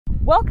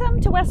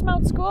Welcome to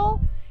Westmount School.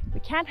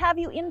 We can't have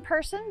you in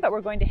person, but we're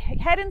going to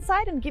head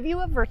inside and give you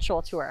a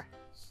virtual tour.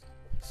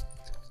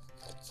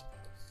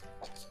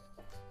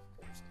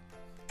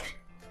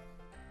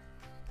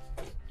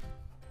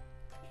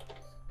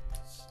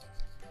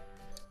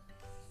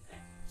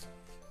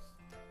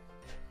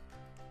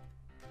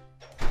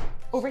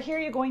 Over here,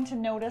 you're going to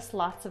notice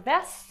lots of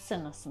vests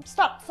and some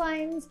stop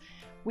signs.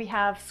 We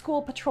have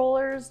school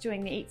patrollers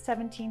doing the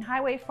 817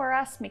 highway for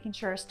us, making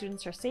sure our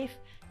students are safe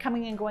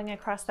coming and going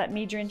across that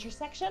major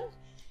intersection.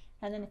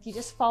 And then if you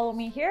just follow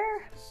me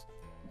here,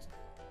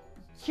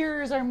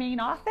 here's our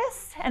main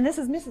office. And this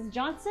is Mrs.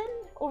 Johnson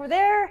over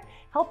there,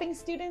 helping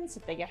students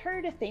if they get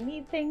hurt, if they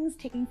need things,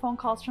 taking phone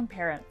calls from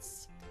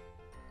parents.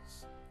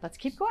 Let's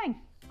keep going.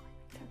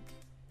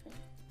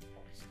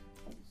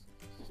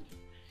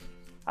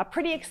 A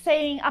pretty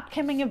exciting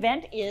upcoming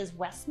event is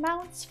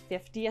Westmount's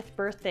 50th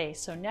birthday.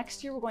 So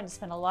next year we're going to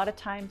spend a lot of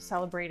time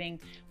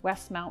celebrating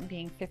Westmount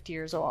being 50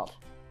 years old.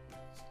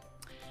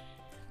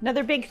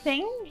 Another big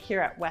thing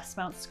here at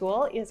Westmount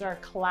School is our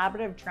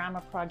collaborative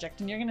drama project.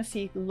 And you're going to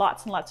see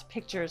lots and lots of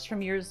pictures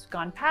from years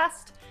gone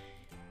past.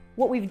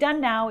 What we've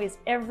done now is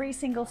every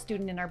single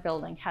student in our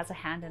building has a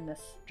hand in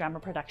this drama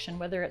production,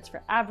 whether it's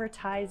for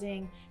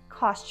advertising,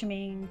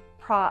 costuming,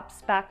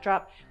 props,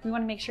 backdrop. We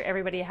want to make sure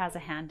everybody has a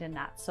hand in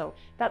that. So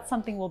that's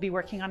something we'll be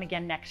working on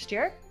again next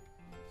year.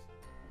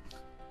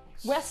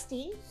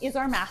 Westy is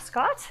our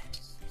mascot.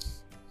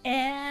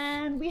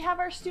 And we have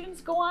our students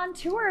go on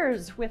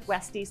tours with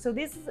Westy. So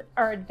this is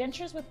our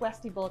Adventures with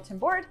Westy bulletin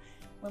board.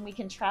 When we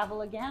can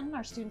travel again,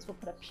 our students will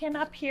put a pin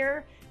up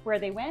here where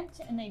they went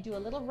and they do a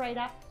little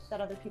write-up that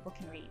other people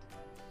can read.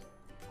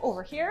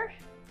 Over here,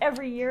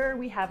 every year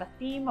we have a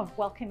theme of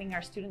welcoming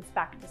our students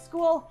back to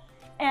school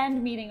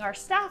and meeting our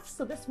staff.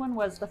 So this one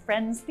was the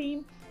Friends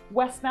theme.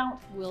 Westmount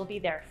will be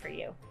there for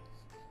you.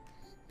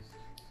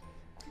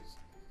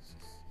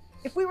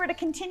 If we were to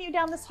continue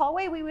down this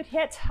hallway, we would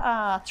hit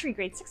 3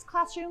 grade 6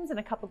 classrooms and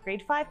a couple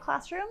grade 5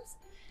 classrooms.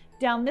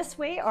 Down this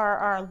way are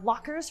our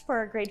lockers for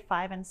our grade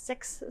 5 and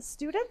 6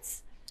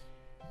 students.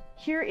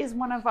 Here is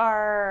one of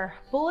our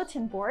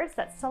bulletin boards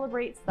that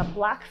celebrates the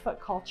Blackfoot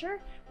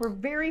culture. We're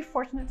very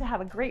fortunate to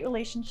have a great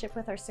relationship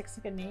with our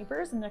Siksika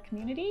neighbors in the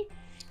community.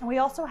 And we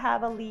also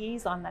have a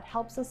liaison that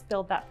helps us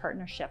build that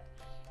partnership.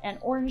 And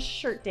Orange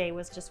Shirt Day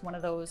was just one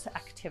of those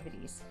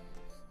activities.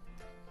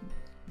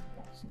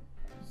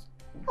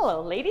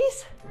 Hello,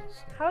 ladies.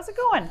 How's it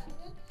going?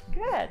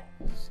 Good.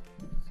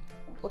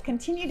 We'll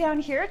continue down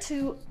here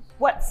to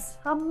what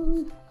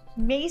some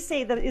may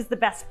say that is the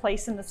best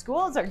place in the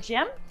school is our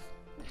gym.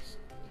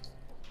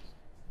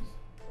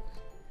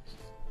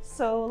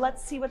 So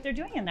let's see what they're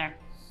doing in there.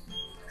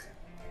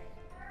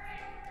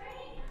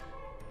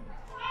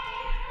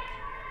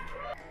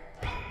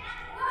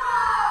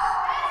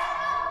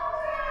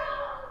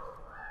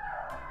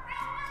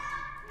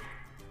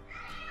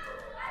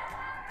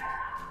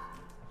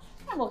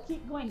 And we'll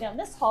keep going down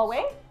this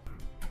hallway.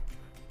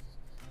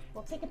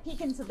 We'll take a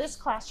peek into this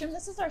classroom.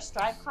 This is our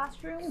Strive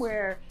classroom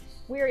where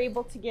we're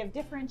able to give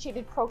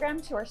differentiated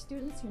programs to our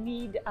students who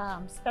need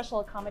special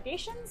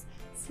accommodations,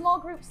 small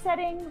group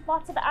setting,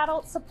 lots of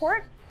adult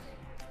support.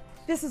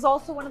 This is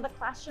also one of the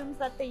classrooms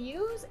that they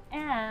use,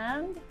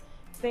 and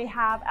they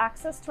have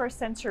access to our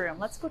sensory room.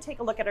 Let's go take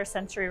a look at our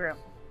sensory room.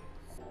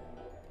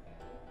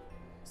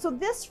 So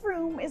this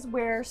room is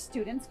where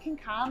students can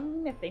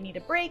come if they need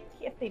a break,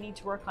 if they need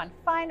to work on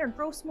fine or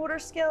gross motor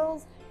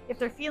skills, if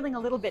they're feeling a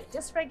little bit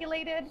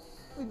dysregulated.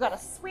 We've got a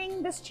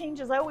swing, this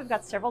changes out. We've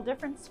got several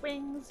different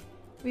swings.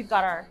 We've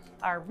got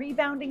our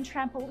rebounding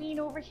trampoline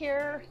over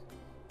here.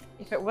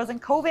 If it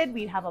wasn't COVID,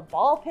 we'd have a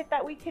ball pit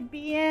that we could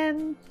be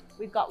in.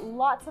 We've got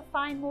lots of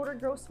fine motor,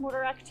 gross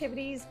motor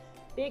activities,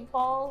 big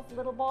balls,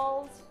 little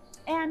balls.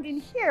 And in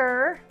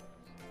here,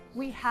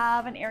 we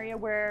have an area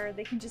where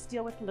they can just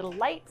deal with little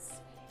lights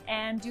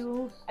and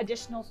do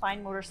additional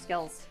fine motor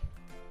skills.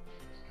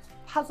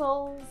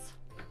 Puzzles,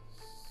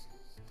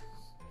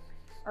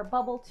 our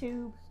bubble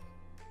tube.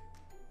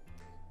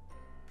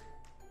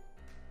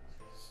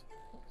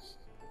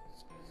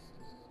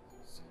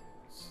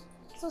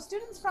 So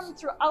students from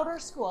throughout our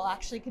school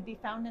actually could be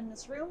found in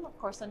this room, of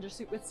course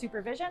with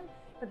supervision,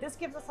 but this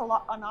gives us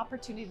an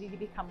opportunity to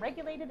become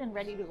regulated and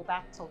ready to go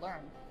back to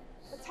learn.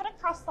 Let's head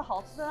across the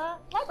hall to the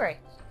library.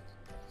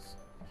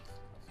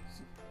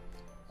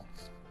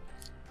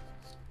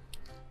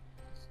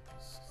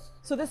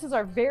 So this is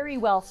our very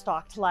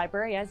well-stocked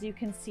library. As you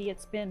can see,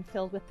 it's been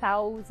filled with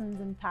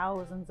thousands and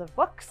thousands of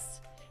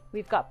books.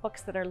 We've got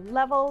books that are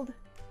leveled.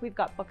 We've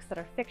got books that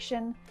are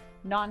fiction,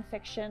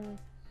 nonfiction.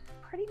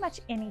 Pretty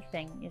much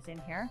anything is in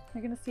here.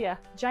 You're going to see a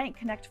giant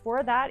Connect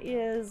 4. That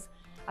is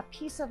a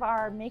piece of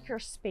our maker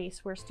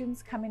space where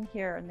students come in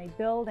here and they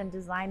build and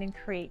design and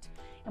create.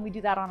 And we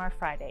do that on our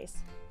Fridays.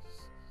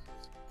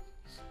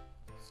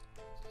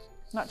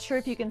 Not sure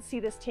if you can see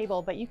this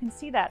table, but you can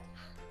see that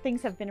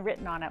things have been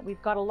written on it.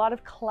 We've got a lot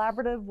of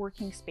collaborative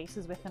working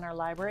spaces within our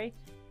library.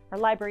 Our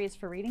library is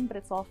for reading, but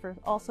it's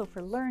also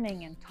for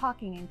learning and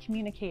talking and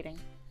communicating.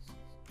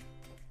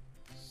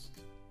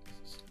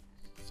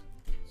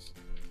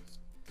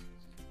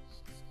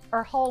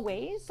 Our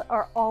hallways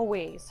are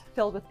always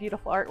filled with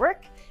beautiful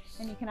artwork,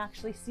 and you can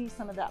actually see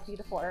some of that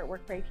beautiful artwork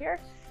right here.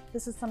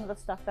 This is some of the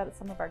stuff that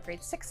some of our grade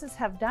 6s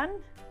have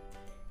done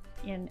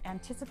in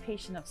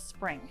anticipation of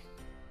spring.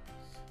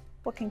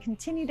 We can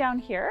continue down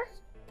here.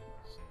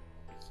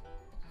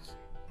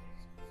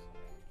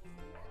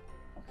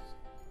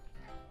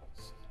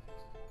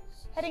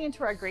 Heading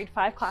into our grade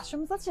 5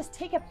 classrooms, let's just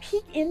take a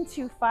peek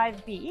into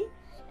 5B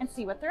and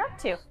see what they're up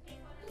to.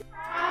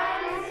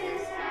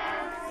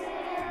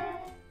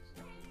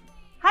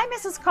 Hi,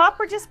 Mrs. Kopp,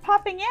 we're just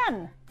popping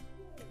in.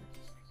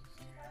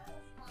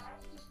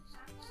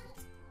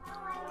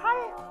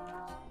 Hi.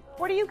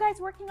 What are you guys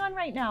working on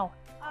right now?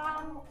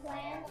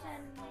 Plants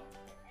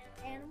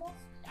and animals.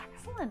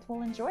 Excellent,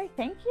 we'll enjoy,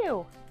 thank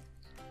you.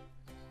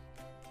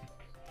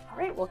 All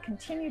right, we'll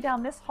continue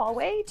down this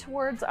hallway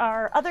towards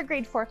our other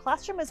grade 4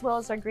 classroom as well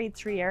as our grade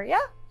 3 area.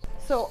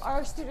 So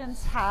our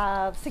students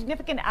have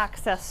significant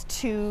access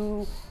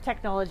to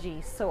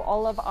technology. So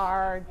all of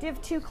our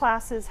Div 2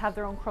 classes have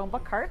their own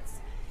Chromebook carts,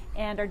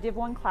 and our Div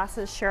 1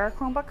 classes share our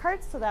Chromebook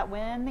carts so that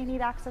when they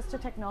need access to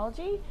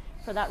technology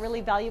for that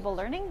really valuable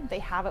learning, they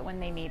have it when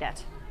they need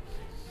it.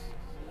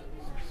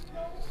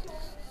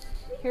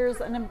 Here's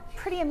a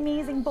pretty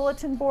amazing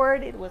bulletin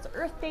board. It was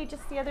Earth Day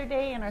just the other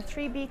day, and our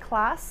 3B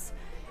class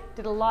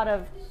did a lot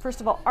of,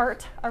 first of all,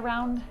 art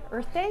around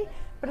Earth Day,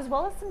 but as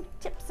well as some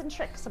tips and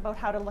tricks about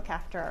how to look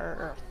after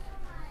our Earth.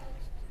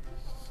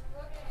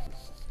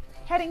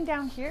 Heading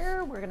down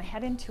here, we're going to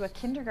head into a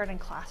kindergarten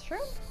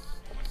classroom,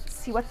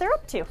 see what they're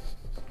up to. You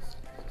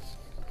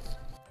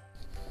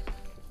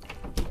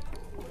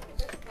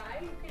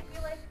could be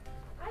like,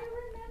 I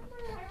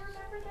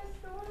remember this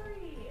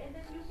story, and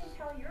then you can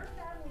tell your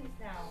families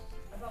now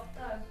about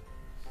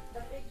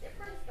the Big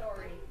Dipper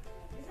story.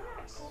 Isn't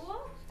that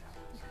cool?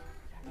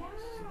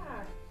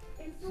 Yeah.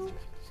 And so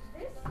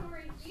this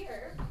story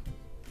here,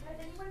 has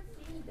anyone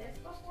seen this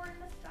before in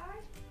the sky?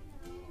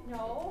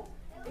 No?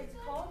 It's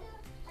called,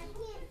 I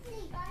can't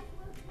see, guys.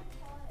 What do you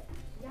call it?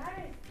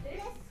 yes,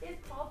 this is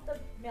called the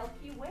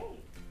Milky Way.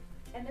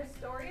 And the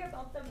story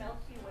about the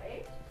Milky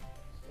Way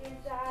is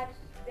that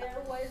there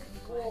was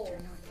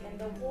wolves, and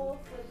the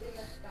wolves lived in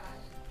the sky.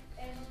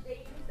 And they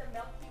used the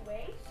Milky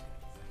Way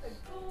to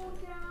go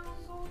down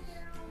to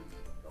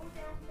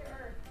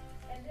Earth.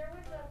 And there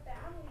was a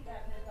family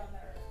that lived on the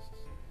Earth.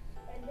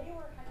 And they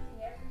were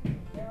hunting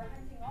everything. They were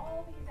hunting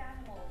all these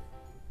animals.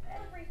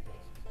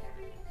 Everything they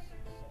could.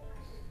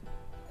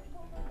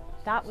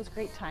 That was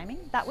great timing.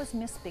 That was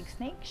Miss Big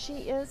Snake.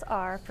 She is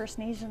our First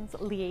Nations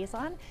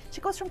liaison.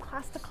 She goes from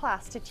class to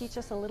class to teach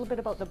us a little bit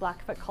about the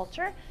Blackfoot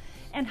culture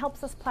and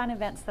helps us plan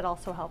events that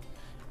also help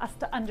us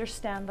to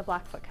understand the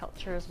Blackfoot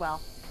culture as well.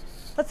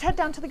 Let's head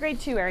down to the grade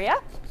 2 area.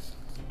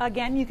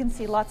 Again, you can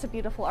see lots of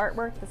beautiful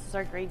artwork. This is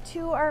our grade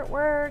 2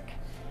 artwork.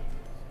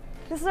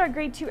 This is our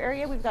grade 2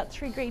 area. We've got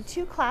 3 grade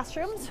 2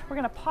 classrooms. We're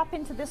going to pop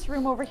into this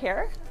room over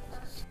here.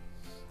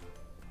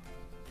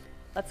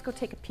 Let's go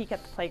take a peek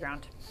at the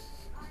playground.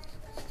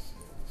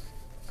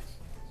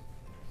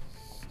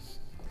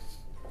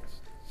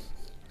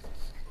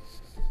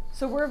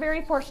 So we're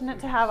very fortunate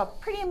to have a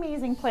pretty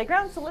amazing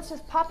playground. So let's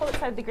just pop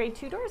outside the grade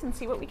 2 doors and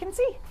see what we can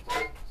see.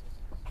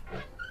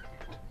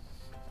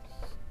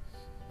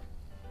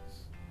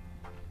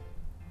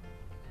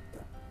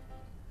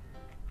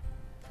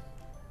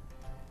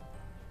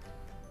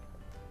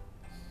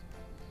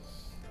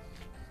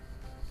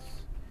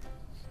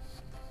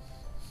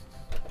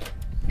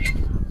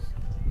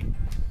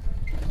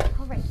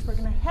 All right, so we're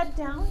going to head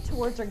down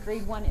towards our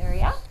grade 1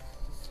 area.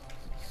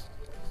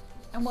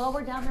 And while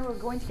we're down there, we're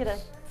going to get a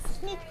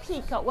sneak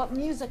peek at what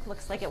music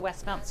looks like at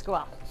Westmount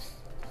School.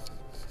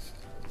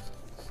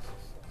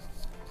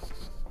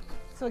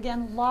 So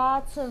again,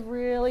 lots of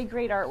really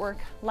great artwork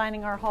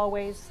lining our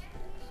hallways.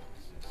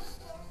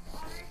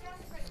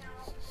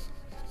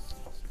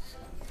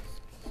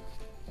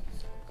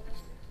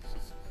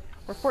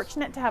 We're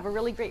fortunate to have a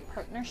really great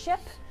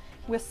partnership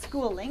with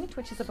School Linked,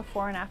 which is a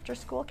before and after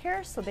school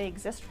care. So they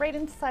exist right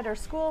inside our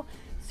school,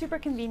 super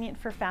convenient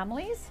for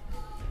families.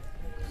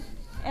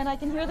 And I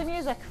can hear the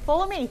music.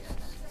 Follow me.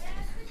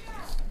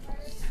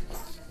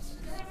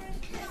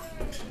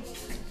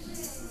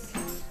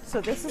 So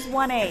this is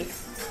 1A.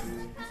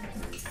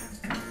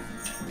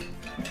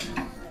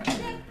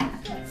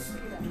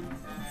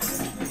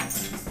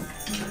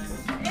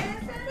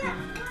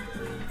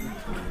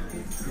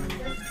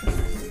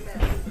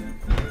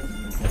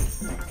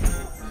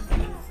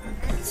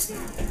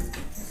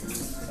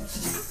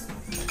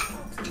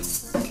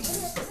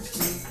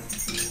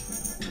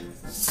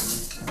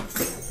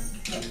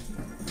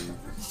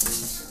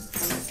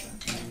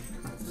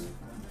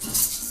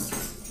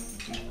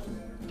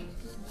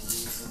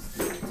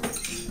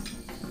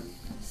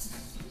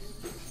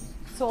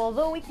 So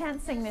although we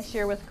can't sing this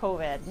year with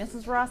COVID,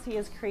 Mrs. Rossi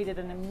has created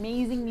an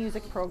amazing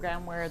music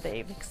program where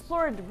they've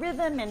explored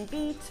rhythm and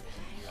beat,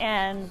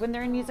 and when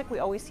they're in music, we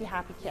always see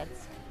happy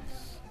kids.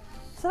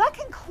 So that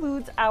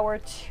concludes our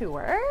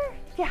tour.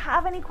 If you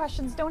have any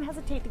questions, don't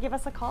hesitate to give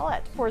us a call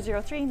at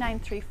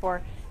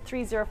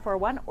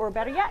 403-934-3041, or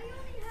better yet,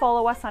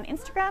 follow us on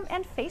Instagram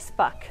and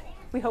Facebook.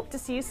 We hope to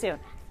see you soon.